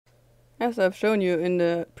As I've shown you in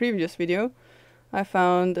the previous video, I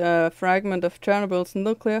found a fragment of Chernobyl's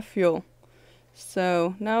nuclear fuel.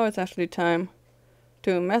 So now it's actually time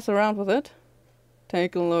to mess around with it.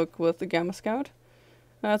 Take a look with the Gamma Scout.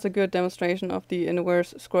 That's a good demonstration of the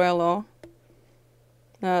inverse square law.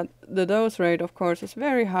 The dose rate, of course, is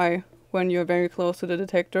very high when you're very close to the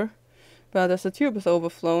detector, but as the tube is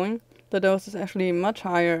overflowing, the dose is actually much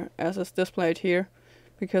higher, as is displayed here,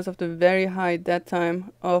 because of the very high dead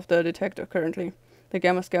time of the detector currently. The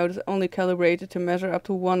Gamma Scout is only calibrated to measure up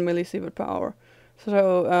to 1 millisievert per hour.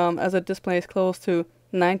 So as it displays close to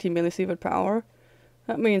 90 millisievert per hour,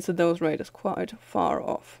 that means the dose rate is quite far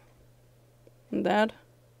off. And that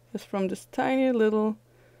is from this tiny little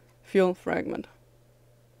fuel fragment.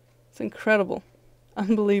 It's incredible,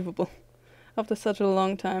 unbelievable. After such a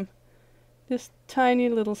long time, this tiny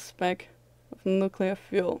little speck of nuclear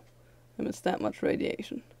fuel emits that much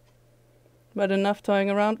radiation. But enough toying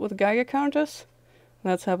around with Geiger counters.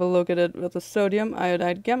 Let's have a look at it with a sodium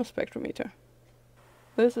iodide gamma spectrometer.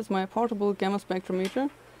 This is my portable gamma spectrometer,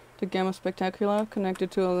 the Gamma Spectacular,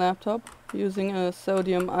 connected to a laptop using a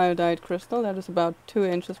sodium iodide crystal that is about 2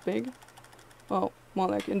 inches big. Well, more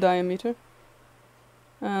like in diameter.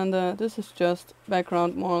 And this is just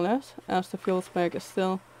background more or less, as the fuel spec is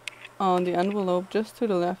still on the envelope just to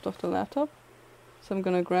the left of the laptop. So I'm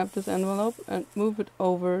gonna grab this envelope and move it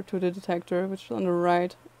over to the detector, which is on the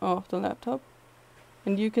right of the laptop.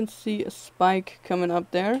 And you can see a spike coming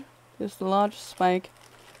up there. This large spike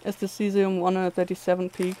is the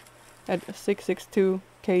cesium-137 peak at 662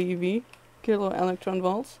 keV, kilo electron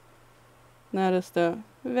volts. That is the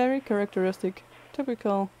very characteristic,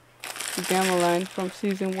 typical gamma line from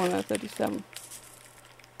cesium-137.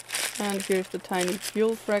 And here's the tiny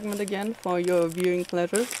fuel fragment again for your viewing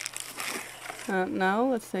pleasure. And now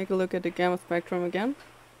let's take a look at the gamma spectrum again.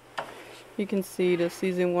 You can see the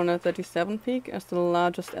cesium-137 peak as the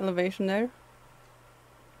largest elevation there.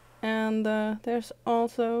 And there's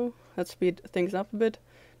also, let's speed things up a bit,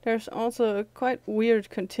 there's also a quite weird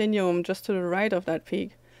continuum just to the right of that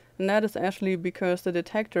peak. And that is actually because the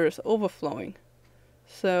detector is overflowing.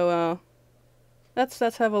 So let's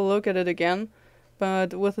have a look at it again,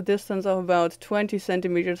 but with a distance of about 20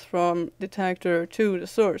 centimeters from detector to the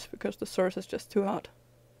source, because the source is just too hot.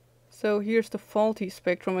 So here's the faulty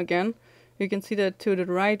spectrum again. You can see that to the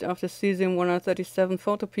right of the cesium-137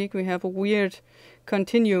 photopeak we have a weird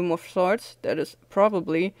continuum of sorts. That is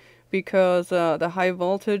probably because the high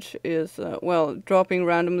voltage is dropping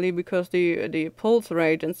randomly because the pulse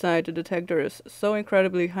rate inside the detector is so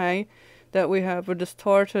incredibly high that we have a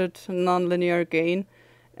distorted nonlinear gain,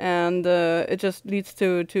 and it just leads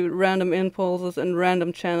to random impulses and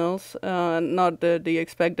random channels, not the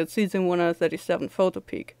expected cesium-137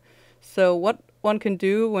 photopeak. So what one can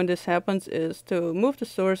do when this happens is to move the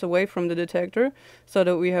source away from the detector so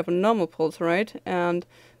that we have a normal pulse rate, and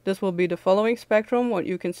this will be the following spectrum, what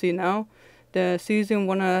you can see now. The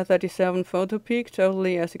cesium-137 photopeak,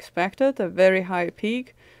 totally as expected, a very high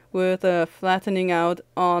peak with a flattening out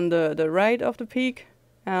on the right of the peak,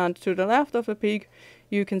 and to the left of the peak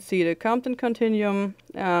you can see the Compton continuum.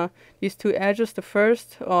 These two edges, the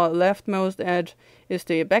first or leftmost edge is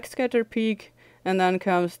the backscatter peak, and then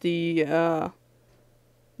comes the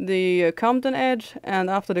Compton edge, and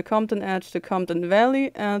after the Compton edge the Compton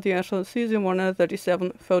valley and the actual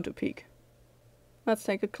cesium-137 photopeak. Let's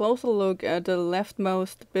take a closer look at the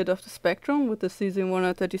leftmost bit of the spectrum with the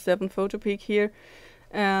cesium-137 photopeak here.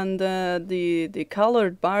 And the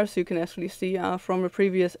colored bars you can actually see are from a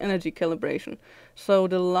previous energy calibration. So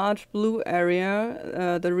the large blue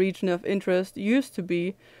area, the region of interest, used to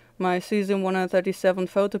be my cesium-137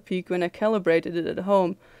 photopeak when I calibrated it at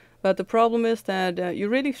home. But the problem is that you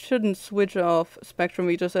really shouldn't switch off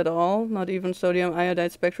spectrometers at all, not even sodium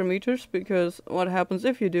iodide spectrometers, because what happens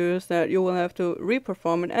if you do is that you will have to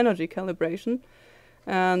reperform an energy calibration.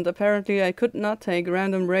 And apparently I could not take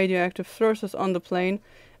random radioactive sources on the plane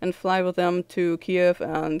and fly with them to Kiev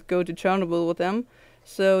and go to Chernobyl with them.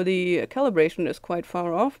 So the calibration is quite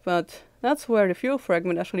far off, but that's where the fuel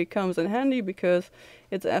fragment actually comes in handy, because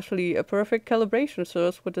it's actually a perfect calibration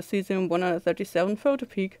source with the cesium-137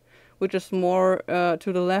 photopeak, which is more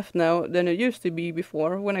to the left now than it used to be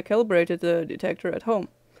before when I calibrated the detector at home.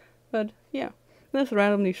 But yeah, this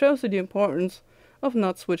randomly shows you the importance of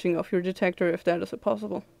not switching off your detector if that is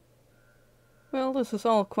possible. Well, this is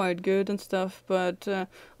all quite good and stuff, but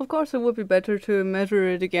of course it would be better to measure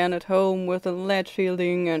it again at home with a lead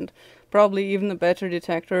shielding and probably even a better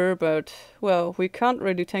detector, but well, we can't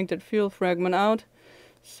really take that fuel fragment out.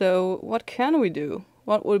 So what can we do?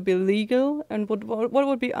 What would be legal and what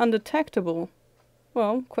would be undetectable?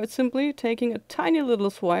 Well, quite simply taking a tiny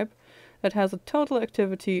little swipe that has a total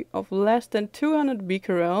activity of less than 200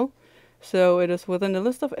 becquerel, so it is within the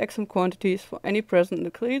list of exim quantities for any present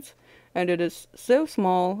nuclides, and it is so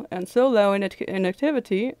small and so low in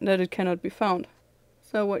activity that it cannot be found.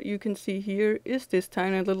 So what you can see here is this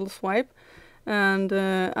tiny little swipe, and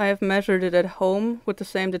I have measured it at home with the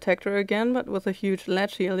same detector again, but with a huge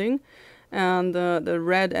lead shielding, and the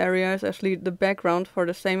red area is actually the background for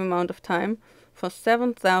the same amount of time, for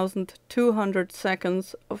 7,200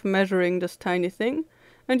 seconds of measuring this tiny thing,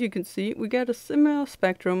 and you can see we get a similar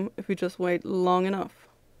spectrum if we just wait long enough.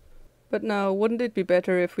 But now, wouldn't it be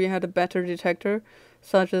better if we had a better detector,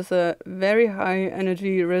 such as a very high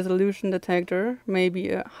energy resolution detector, maybe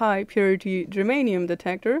a high purity germanium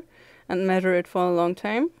detector, and measure it for a long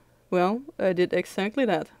time? Well, I did exactly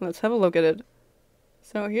that. Let's have a look at it.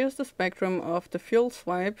 So here's the spectrum of the fuel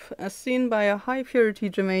swipe as seen by a high purity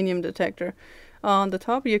germanium detector. On the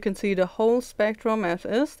top you can see the whole spectrum as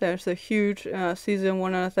is. There's a huge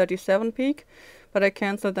cesium-137 peak, but I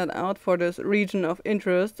cancelled that out for this region of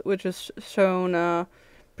interest, which is shown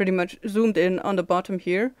pretty much zoomed in on the bottom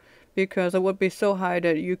here, because it would be so high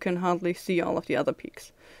that you can hardly see all of the other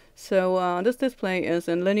peaks. So this display is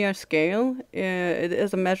in linear scale. It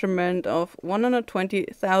is a measurement of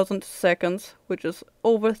 120,000 seconds, which is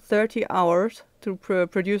over 30 hours to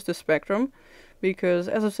produce the spectrum, because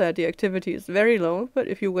as I said, the activity is very low, but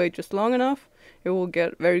if you wait just long enough, you will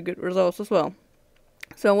get very good results as well.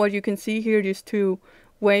 So what you can see here, these two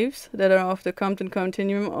waves that are of the Compton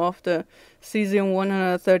continuum of the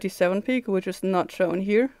cesium-137 peak, which is not shown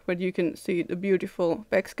here, but you can see the beautiful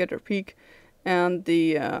backscatter peak and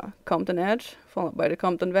the Compton edge, followed by the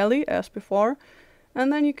Compton Valley as before.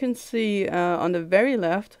 And then you can see on the very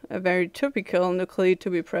left a very typical nuclide to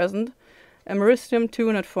be present,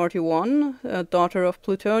 americium-241, a daughter of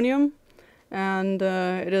plutonium, and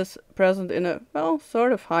it is present in a, well,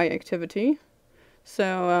 sort of high activity.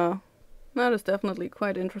 So that is definitely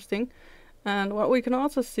quite interesting. And what we can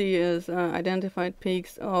also see is identified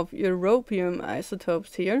peaks of europium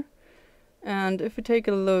isotopes here. And if we take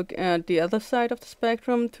a look at the other side of the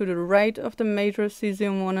spectrum, to the right of the major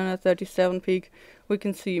cesium-137 peak, we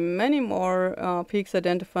can see many more peaks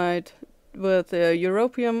identified with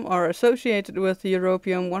europium or associated with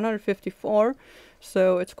europium-154.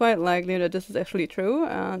 So it's quite likely that this is actually true,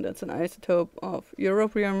 and it's an isotope of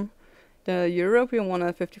europium, the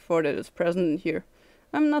europium-154 that is present here.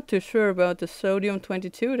 I'm not too sure about the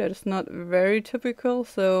sodium-22, that is not very typical,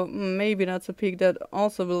 so maybe that's a peak that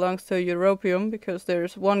also belongs to europium, because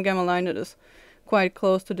there's one gamma line that is quite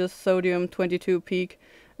close to this sodium-22 peak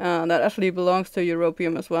that actually belongs to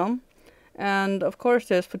europium as well. And of course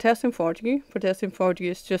there's potassium-40.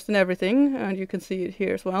 Potassium-40 is just in everything, and you can see it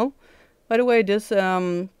here as well. By the way, this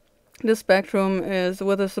spectrum is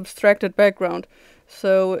with a subtracted background,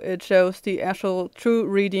 so it shows the actual true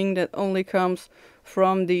reading that only comes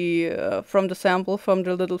from the sample, from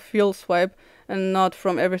the little fuel swipe, and not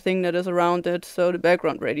from everything that is around it, so the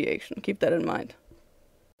background radiation. Keep that in mind.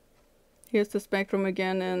 Here's the spectrum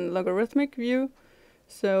again in logarithmic view,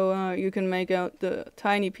 so you can make out the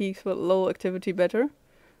tiny peaks with low activity better.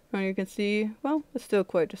 And you can see, well, it's still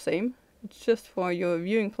quite the same. It's just for your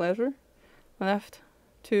viewing pleasure. Left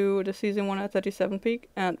to the cesium-137 peak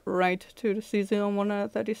and right to the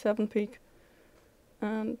cesium-137 peak.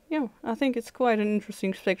 And yeah, I think it's quite an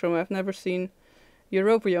interesting spectrum. I've never seen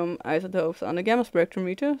europium isotopes on a gamma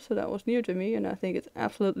spectrometer, so that was new to me, and I think it's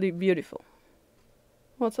absolutely beautiful.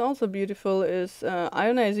 What's also beautiful is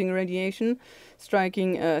ionizing radiation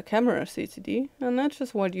striking a camera CCD, and that's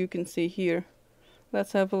just what you can see here.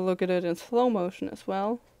 Let's have a look at it in slow motion as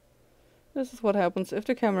well. This is what happens if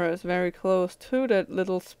the camera is very close to that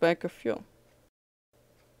little speck of fuel.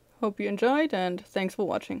 Hope you enjoyed, and thanks for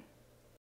watching.